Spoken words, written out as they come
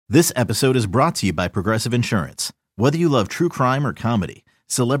This episode is brought to you by Progressive Insurance. Whether you love true crime or comedy,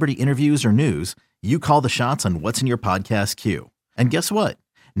 celebrity interviews or news, you call the shots on what's in your podcast queue. And guess what?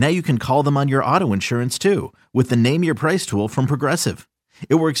 Now you can call them on your auto insurance too with the Name Your Price tool from Progressive.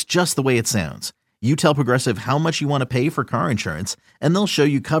 It works just the way it sounds. You tell Progressive how much you want to pay for car insurance, and they'll show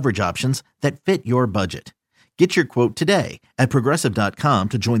you coverage options that fit your budget. Get your quote today at Progressive.com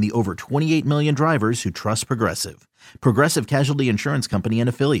to join the over 28 million drivers who trust Progressive. Progressive Casualty Insurance Company and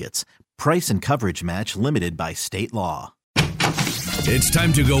Affiliates. Price and coverage match limited by state law. It's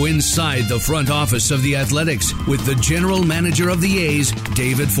time to go inside the front office of the Athletics with the general manager of the A's,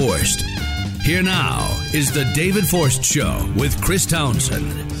 David Forst. Here now is the David Forst Show with Chris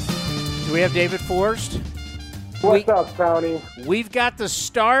Townsend. Do we have David Forst? What's up, Tony? We've got the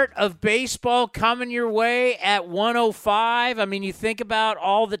start of baseball coming your way at 1:05. I mean, you think about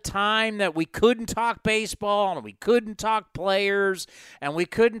all the time that we couldn't talk baseball and we couldn't talk players and we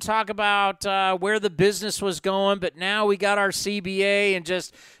couldn't talk about where the business was going, but now we got our CBA, and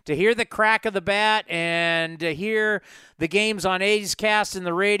just to hear the crack of the bat and to hear the games on A's Cast and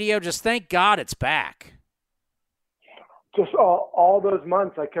the radio, just thank God it's back. Just all those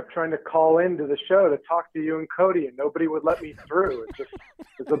months, I kept trying to call into the show to talk to you and Cody, and nobody would let me through.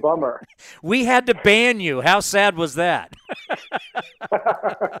 It's a bummer. We had to ban you. How sad was that?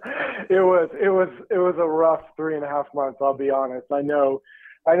 It was a rough 3.5 months. I'll be honest. I know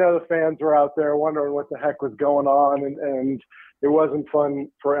the fans were out there wondering what the heck was going on, and it wasn't fun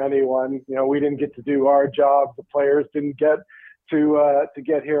for anyone. You know, we didn't get to do our job. The players didn't get to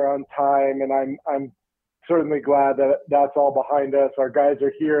get here on time, and I'm certainly glad that that's all behind us. Our guys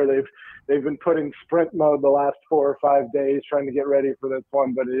are here. They've been put in sprint mode the last 4 or 5 days trying to get ready for this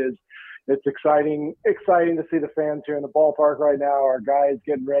one, but it's exciting to see the fans here in the ballpark right now, our guys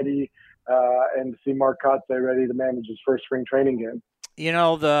getting ready, and to see Mark Kotsay ready to manage his first spring training game. You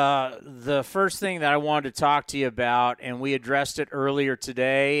know, the first thing that I wanted to talk to you about, and we addressed it earlier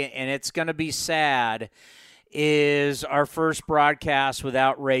today, and it's going to be sad, is our first broadcast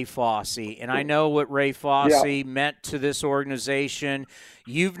without Ray Fosse. And I know what Ray Fosse meant to this organization.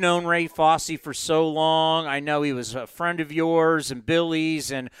 You've known Ray Fosse for so long. I know he was a friend of yours and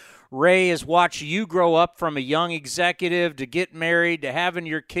Billy's, and Ray has watched you grow up from a young executive to get married to having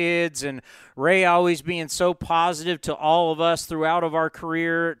your kids, and Ray always being so positive to all of us throughout our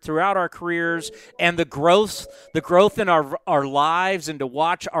careers, and the growth in our lives, and to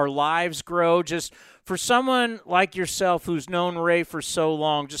watch our lives grow. Just for someone like yourself who's known Ray for so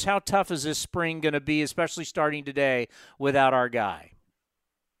long, just how tough is this spring going to be, especially starting today without our guy?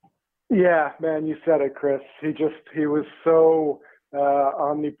 Yeah, man, you said it, Chris. He was so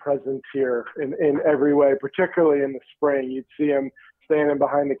omnipresent here in every way, particularly in the spring. You'd see him standing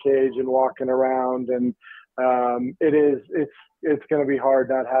behind the cage and walking around, and it's going to be hard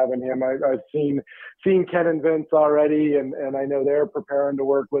not having him. I've seen Ken and Vince already, and I know they're preparing to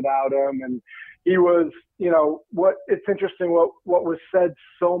work without him. And he was, it's interesting what was said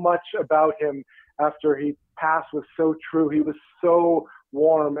so much about him after he passed was so true. He was so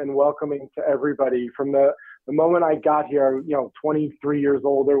warm and welcoming to everybody from the moment I got here, 23 years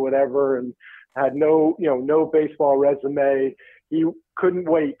old or whatever, and had no baseball resume. He couldn't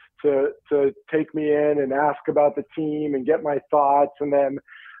wait to take me in and ask about the team and get my thoughts. And then,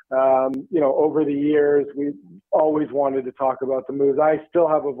 over the years, we always wanted to talk about the moves. I still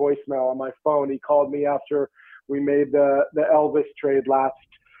have a voicemail on my phone. He called me after we made the Elvis trade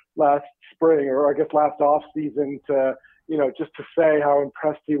last spring, or I guess last off season, to just to say how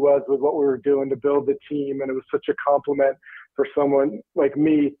impressed he was with what we were doing to build the team. And it was such a compliment for someone like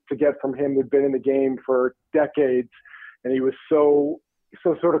me to get from him who'd been in the game for decades. And he was so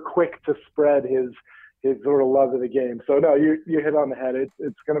sort of quick to spread his sort of love of the game. So no, you hit on the head.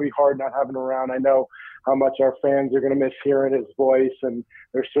 It's going to be hard not having him around. I know how much our fans are going to miss hearing his voice, and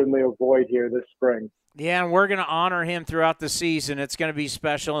there's certainly a void here this spring. Yeah, and we're going to honor him throughout the season. It's going to be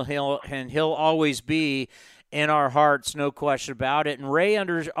special, and he'll always be in our hearts, no question about it. And Ray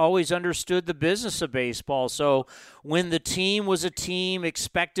always understood the business of baseball. So when the team was a team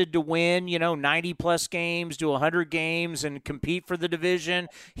expected to win, 90-plus games to 100 games and compete for the division,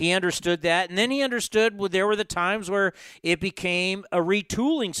 he understood that. And then he understood there were the times where it became a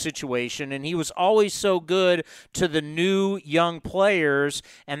retooling situation, and he was always so good to the new young players.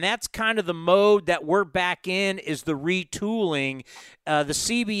 And that's kind of the mode that we're back in, is the retooling. The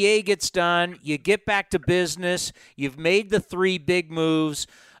CBA gets done, you get back to business, you've made the 3 big moves.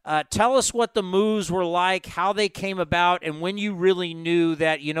 Tell us what the moves were like, how they came about, and when you really knew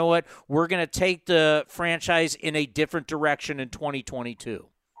that, we're going to take the franchise in a different direction in 2022.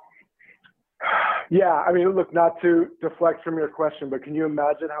 Yeah, I mean, look, not to deflect from your question, but can you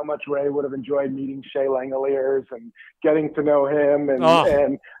imagine how much Ray would have enjoyed meeting Shea Langoliers and getting to know him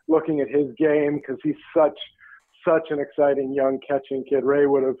and looking at his game, because he's such an exciting young catching kid. Ray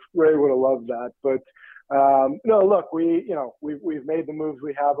would have loved that. But no, look, we've made the moves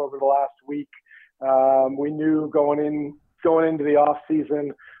we have over the last week. We knew going into the off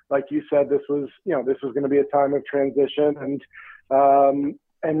season, like you said, this was going to be a time of transition,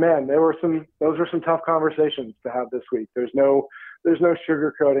 and man, those were some tough conversations to have this week. There's no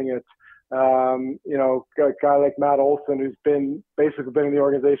sugarcoating it. A guy like Matt Olson, who's basically been in the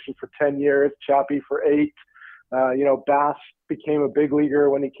organization for 10 years, Chappie for 8. Bass became a big leaguer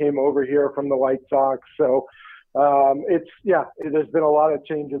when he came over here from the White Sox. So there's been a lot of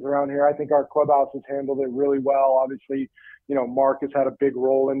changes around here. I think our clubhouse has handled it really well. Obviously, Mark has had a big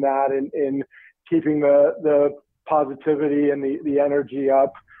role in that, in keeping the positivity and the energy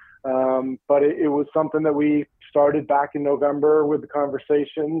up. But it was something that we started back in November with the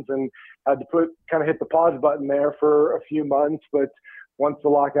conversations and had to hit the pause button there for a few months. But once the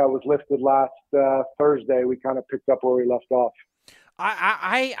lockout was lifted last Thursday, we kind of picked up where we left off.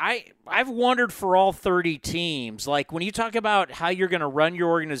 I've wondered for all 30 teams, like when you talk about how you're going to run your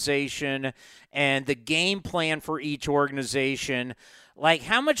organization and the game plan for each organization, like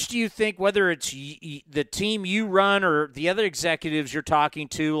how much do you think, whether it's the team you run or the other executives you're talking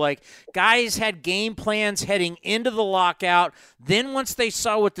to, like guys had game plans heading into the lockout, then once they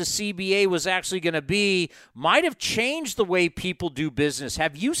saw what the CBA was actually going to be, might have changed the way people do business.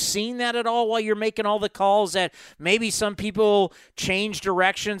 Have you seen that at all while you're making all the calls, that maybe some people changed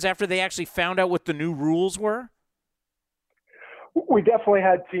directions after they actually found out what the new rules were? We definitely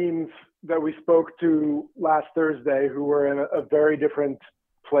had teams that we spoke to last Thursday who were in a very different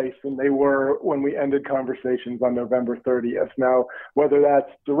place than they were when we ended conversations on November 30th. Now, whether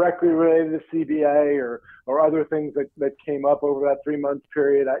that's directly related to CBA or other things that came up over that 3-month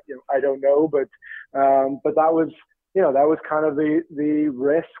period, I don't know, but that was kind of the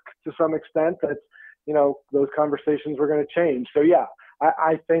risk to some extent, that those conversations were going to change. So yeah,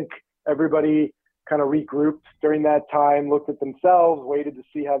 I think everybody kind of regrouped during that time, looked at themselves, waited to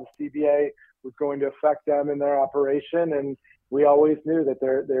see how the CBA was going to affect them in their operation. And we always knew that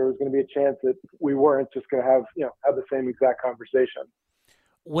there was going to be a chance that we weren't just going to have the same exact conversation.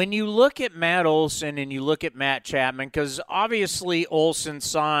 When you look at Matt Olson and you look at Matt Chapman, because obviously Olson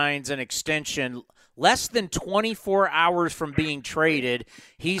signs an extension less than 24 hours from being traded,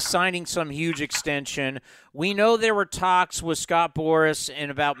 he's signing some huge extension. We know there were talks with Scott Boras and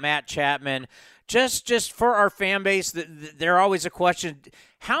about Matt Chapman. Just for our fan base, there always a question: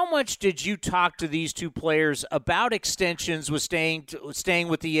 how much did you talk to these two players about extensions with staying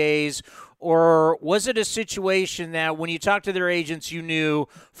with the A's, or was it a situation that when you talked to their agents, you knew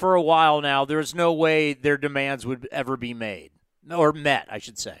for a while now there's no way their demands would ever be made or met, I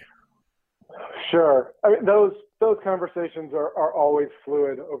should say? Sure. I mean, those conversations are always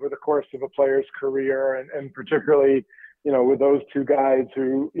fluid over the course of a player's career, and particularly, with those two guys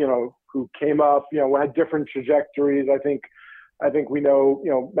who came up, had different trajectories. I think we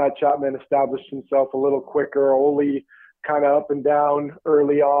know, Matt Chapman established himself a little quicker, Ole kind of up and down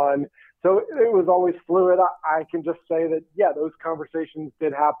early on. So it was always fluid. I can just say that, yeah, those conversations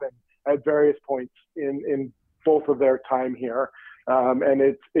did happen at various points in both of their time here. And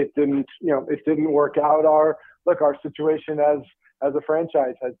it didn't work out. Our situation as a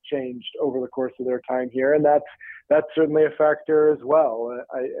franchise has changed over the course of their time here, and that's certainly a factor as well.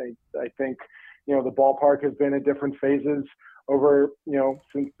 I think the ballpark has been at different phases over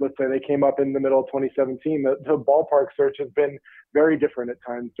since, let's say, they came up in the middle of 2017. The ballpark search has been very different at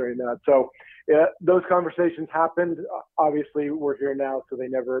times during that. So those conversations happened. Obviously, we're here now, so they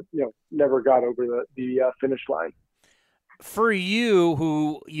never got over the finish line. For you,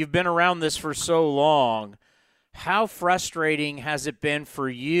 who you've been around this for so long, how frustrating has it been for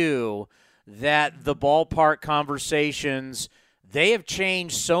you that the ballpark conversations, they have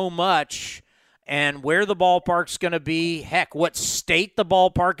changed so much, and where the ballpark's going to be, heck, what state the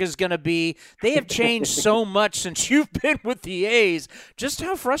ballpark is going to be, they have changed so much since you've been with the A's. Just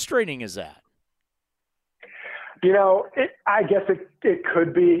how frustrating is that? I guess it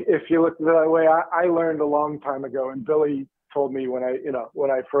could be if you look at it that way. I learned a long time ago, and Billy told me when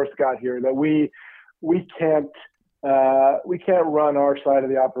I first got here, that we can't run our side of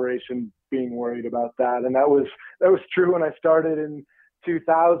the operation being worried about that. And that was true when I started in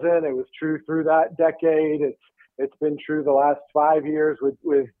 2000. It was true through that decade. It's been true the last 5 years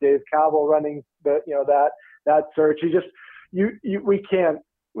with Dave Kaval running that search. We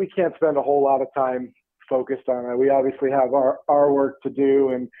can't spend a whole lot of time focused on it. We obviously have our work to do,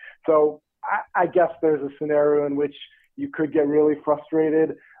 and so I guess there's a scenario in which you could get really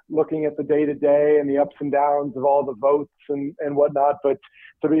frustrated looking at the day-to-day and the ups and downs of all the votes and whatnot. But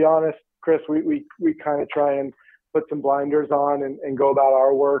to be honest, Chris, we kind of try and put some blinders on and go about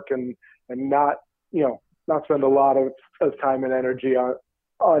our work and not spend a lot of time and energy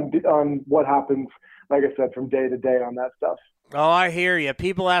on what happens, like I said, from day to day on that stuff. Oh, I hear you.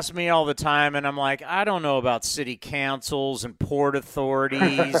 People ask me all the time, and I'm like, I don't know about city councils and port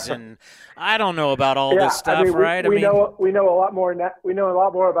authorities, and I don't know about all this stuff, right? We know a lot more. We know a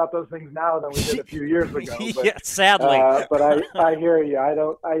lot more about those things now than we did a few years ago. But, yeah, sadly. But I hear you. I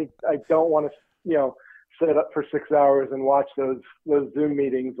don't want to sit up for 6 hours and watch those Zoom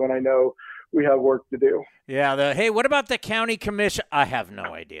meetings when I know we have work to do. Yeah. Hey, what about the county commission? I have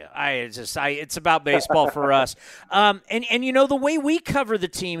no idea. It's about baseball for us. And the way we cover the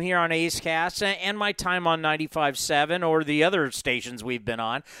team here on A's Cast and my time on 95.7 or the other stations we've been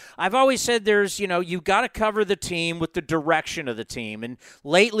on, I've always said you've got to cover the team with the direction of the team. And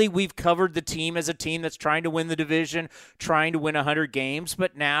lately we've covered the team as a team that's trying to win the division, trying to win 100 games.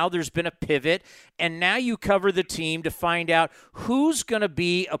 But now there's been a pivot, and now you cover the team to find out who's going to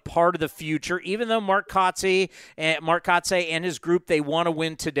be a part of the future, even though Mark Kotze and his group, they want to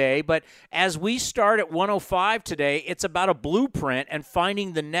win today. But as we start at 105 today, it's about a blueprint and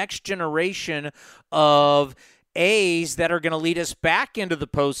finding the next generation of A's that are going to lead us back into the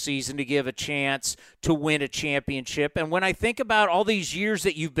postseason to give a chance to win a championship. And when I think about all these years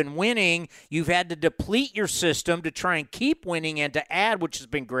that you've been winning, you've had to deplete your system to try and keep winning and to add, which has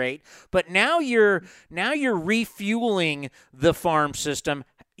been great. But now you're refueling the farm system.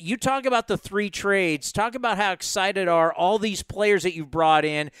 You talk about the three trades. Talk about how excited are all these players that you've brought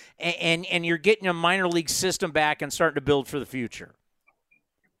in, and you're getting a minor league system back and starting to build for the future.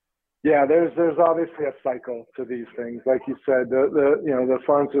 Yeah, there's obviously a cycle to these things. Like you said, the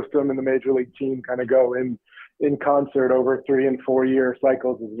farm system and the major league team kind of go in concert over 3 and 4 year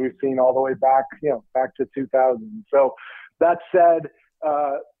cycles, as we've seen all the way back to 2000. So that said,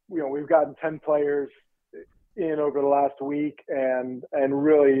 we've gotten 10 players in over the last week and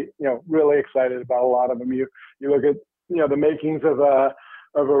really excited about a lot of them. You look at the makings of a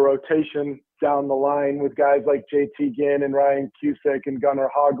rotation down the line with guys like JT Ginn and Ryan Cusick and Gunnar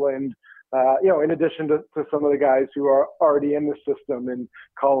Hoglund, in addition to some of the guys who are already in the system, and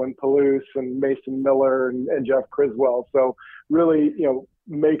Colin Palouse and Mason Miller and Jeff Criswell. So really,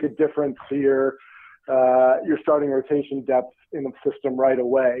 make a difference to your starting rotation depth in the system right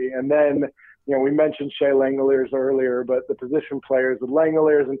away. And then, we mentioned Shea Langeliers earlier, but the position players with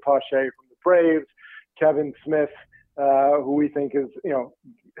Langeliers and Pache from the Braves, Kevin Smith, who we think is,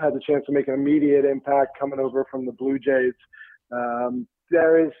 has a chance to make an immediate impact coming over from the Blue Jays.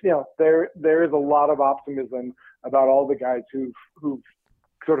 There is a lot of optimism about all the guys who've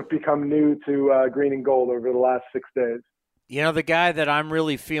sort of become new to green and gold over the last 6 days. The guy that I'm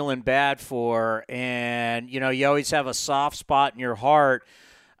really feeling bad for, and, you always have a soft spot in your heart,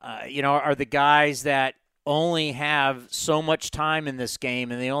 are the guys that only have so much time in this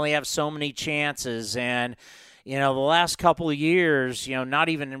game and they only have so many chances. And, the last couple of years, not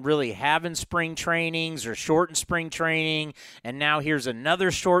even really having spring trainings or shortened spring training, and now here's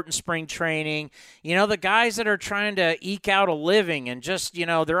another shortened spring training. The guys that are trying to eke out a living and just,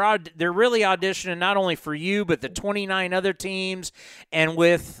 they're really auditioning not only for you, but the 29 other teams. And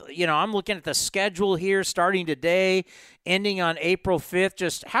with, I'm looking at the schedule here starting today, ending on April 5th.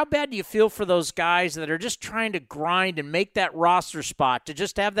 Just how bad do you feel for those guys that are just trying to grind and make that roster spot, to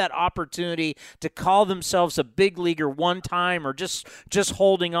just have that opportunity to call themselves a big leaguer one time, or just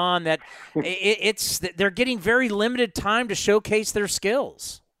holding on, that they're getting very limited time to showcase their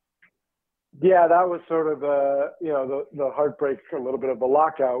skills? Yeah, that was sort of the heartbreak, a little bit of the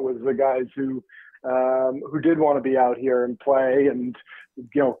lockout, was the guys who did want to be out here and play and,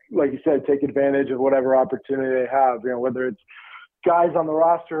 like you said, take advantage of whatever opportunity they have, whether it's guys on the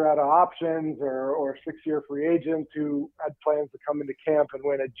roster out of options or 6-year free agents who had plans to come into camp and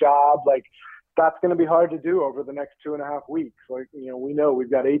win a job. Like, that's going to be hard to do over the next 2.5 weeks. Like, we know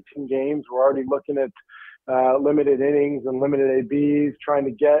we've got 18 games. We're already looking at limited innings and limited ABs, trying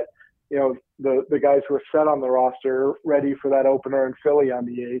to get, the guys who are set on the roster ready for that opener in Philly on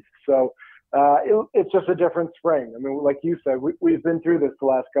the 8th. So, it's just a different spring. I mean, like you said, we've been through this the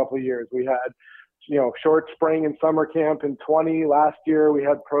last couple of years. We had, short spring and summer camp in 20. Last year we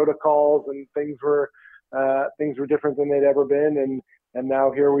had protocols and things were different than they'd ever been. And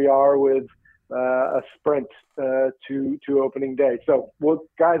now here we are with a sprint to opening day. So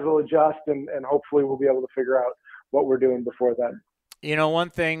guys will adjust and hopefully we'll be able to figure out what we're doing before then.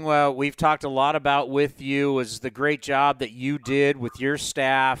 One thing we've talked a lot about with you is the great job that you did with your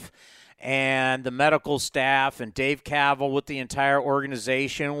staff and the medical staff and Dave Cavill with the entire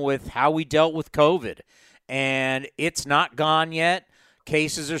organization with how we dealt with COVID. And it's not gone yet.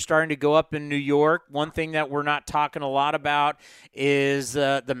 Cases are starting to go up in New York. One thing that we're not talking a lot about is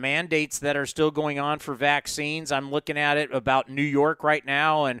the mandates that are still going on for vaccines. I'm looking at it about New York right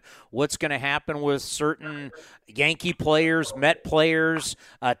now and what's going to happen with certain Yankee players, Met players,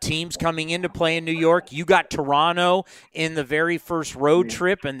 teams coming into play in New York. You got Toronto in the very first road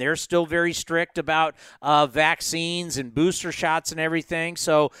trip, and they're still very strict about vaccines and booster shots and everything.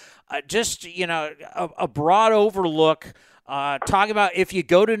 So just, a broad overlook. Talk about if you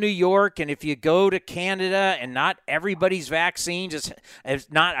go to New York and if you go to Canada and not everybody's vaccinated,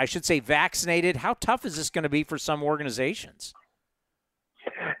 how tough is this going to be for some organizations?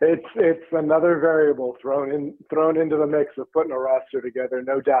 It's another variable thrown into the mix of putting a roster together,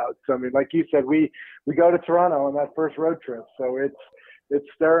 no doubt. So I mean, like you said, we go to Toronto on that first road trip, so it's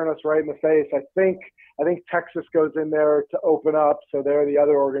staring us right in the face. I think Texas goes in there to open up, so they're the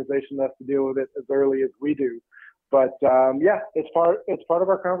other organization that has to deal with it as early as we do. But it's part of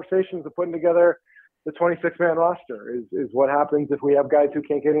our conversations of putting together the 26-man roster is what happens if we have guys who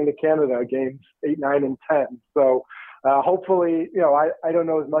can't get into Canada games 8, 9, and 10. So hopefully, I don't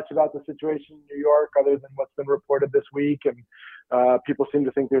know as much about the situation in New York other than what's been reported this week, and people seem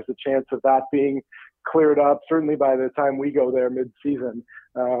to think there's a chance of that being cleared up certainly by the time we go there mid-season.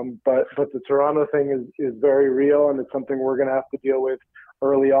 But the Toronto thing is very real, and it's something we're going to have to deal with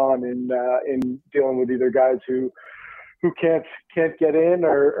early on in dealing with either guys who can't get in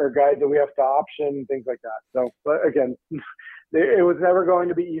or guys that we have to option, things like that. So, but again, it was never going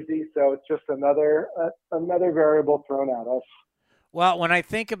to be easy. So it's just another variable thrown at us. Well, when I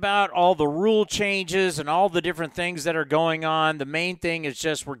think about all the rule changes and all the different things that are going on, the main thing is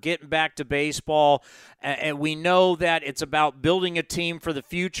just we're getting back to baseball, and we know that it's about building a team for the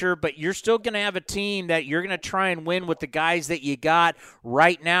future, but you're still going to have a team that you're going to try and win with the guys that you got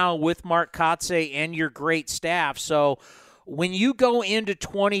right now with Mark Kotsay and your great staff. So when you go into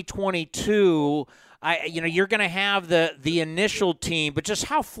 2022, you're going to have the initial team, but just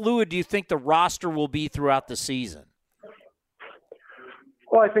how fluid do you think the roster will be throughout the season?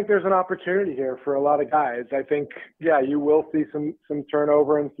 Well, I think there's an opportunity here for a lot of guys. I think, you will see some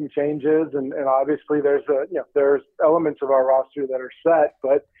turnover and some changes, and obviously there's elements of our roster that are set,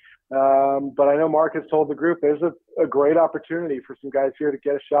 but I know Mark has told the group there's a great opportunity for some guys here to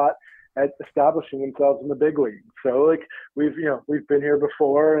get a shot at establishing themselves in the big league. So like we've been here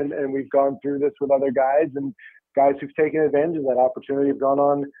before and we've gone through this with other guys, and guys who've taken advantage of that opportunity have gone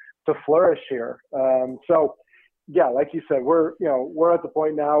on to flourish here. Like you said, we're at the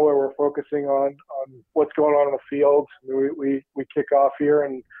point now where we're focusing on what's going on in the field. We kick off here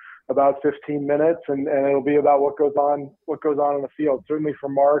in about 15 minutes, and it'll be about what goes on in the field. Certainly for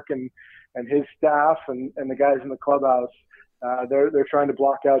Mark and his staff and the guys in the clubhouse, they're trying to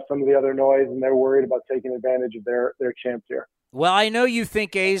block out some of the other noise, and they're worried about taking advantage of their chance here. Well, I know you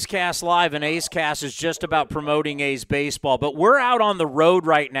think A's Cast Live and A's Cast is just about promoting A's baseball, but we're out on the road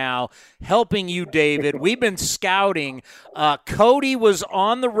right now helping you, David. We've been scouting. Cody was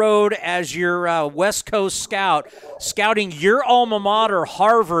on the road as your West Coast scout, scouting your alma mater,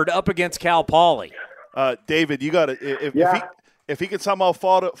 Harvard, up against Cal Poly. David, you got to if he can somehow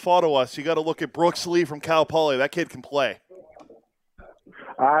follow us, you got to look at Brooks Lee from Cal Poly. That kid can play.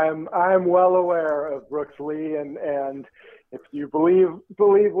 I'm well aware of Brooks Lee, and if you believe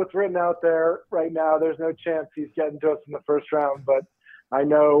what's written out there right now, there's no chance he's getting to us in the first round. But I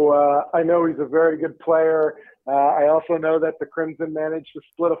know he's a very good player. I also know that the Crimson managed to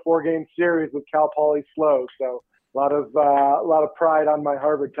split a 4-game series with Cal Poly Slow. So a lot of pride on my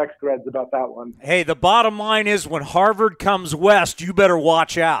Harvard text threads about that one. Hey, the bottom line is when Harvard comes west, you better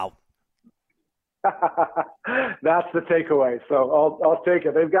watch out. That's the takeaway. So I'll take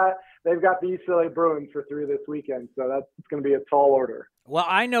it. They've got the UCLA Bruins for 3 this weekend, so that's going to be a tall order. Well,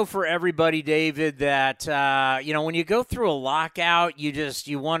 I know for everybody, David, that when you go through a lockout,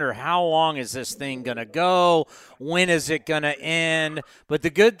 you wonder how long is this thing going to go? When is it going to end? But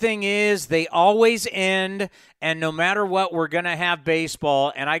the good thing is they always end, and no matter what, we're going to have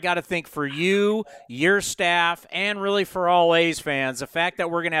baseball. And I got to think for you, your staff, and really for all A's fans, the fact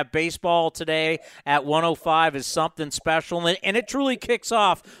that we're going to have baseball today at 105 is something special, and it truly kicks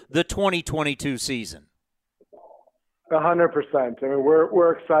off the 2022 season. 100%. I mean,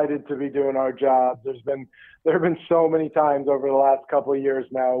 we're excited to be doing our job. There have been so many times over the last couple of years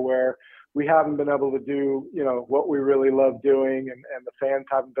now where we haven't been able to do, what we really love doing, and the fans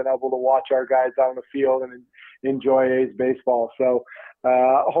haven't been able to watch our guys out on the field and enjoy A's baseball. So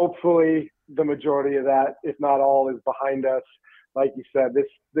hopefully the majority of that, if not all, is behind us. like you said,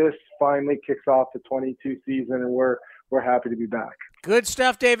 this finally kicks off the 22 season, and we're happy to be back. Good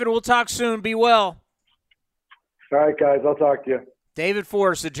stuff, David. We'll talk soon. Be well. All right, guys. I'll talk to you. David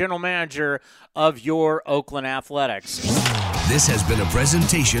Forst, the general manager of your Oakland Athletics. This has been a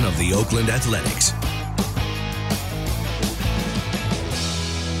presentation of the Oakland Athletics.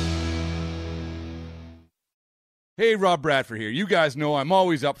 Hey, Rob Bradford here. You guys know I'm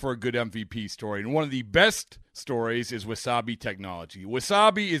always up for a good MVP story, and one of the best stories is Wasabi Technology.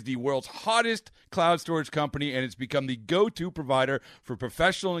 Wasabi is the world's hottest cloud storage company, and it's become the go-to provider for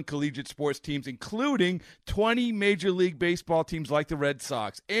professional and collegiate sports teams, including 20 Major League Baseball teams like the Red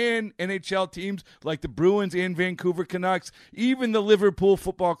Sox and NHL teams like the Bruins and Vancouver Canucks. Even the Liverpool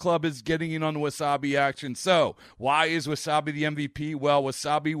Football Club is getting in on the Wasabi action. So, why is Wasabi the MVP? Well,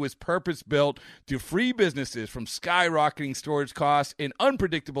 Wasabi was purpose-built to free businesses from skyrocketing storage costs and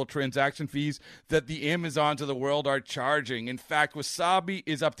unpredictable transaction fees that the Amazons of the world are charging. In fact, Wasabi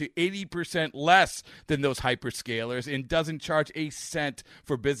is up to 80% less than those hyperscalers and doesn't charge a cent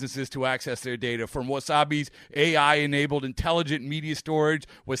for businesses to access their data. From Wasabi's AI-enabled intelligent media storage,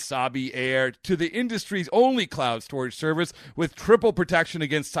 Wasabi Air, to the industry's only cloud storage service with triple protection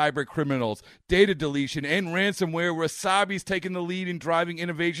against cyber criminals, data deletion, and ransomware, Wasabi's taken the lead in driving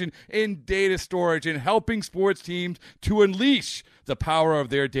innovation in data storage and helping sports teams to unleash the power of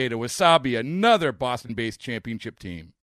their data. Wasabi, another Boston-based championship team.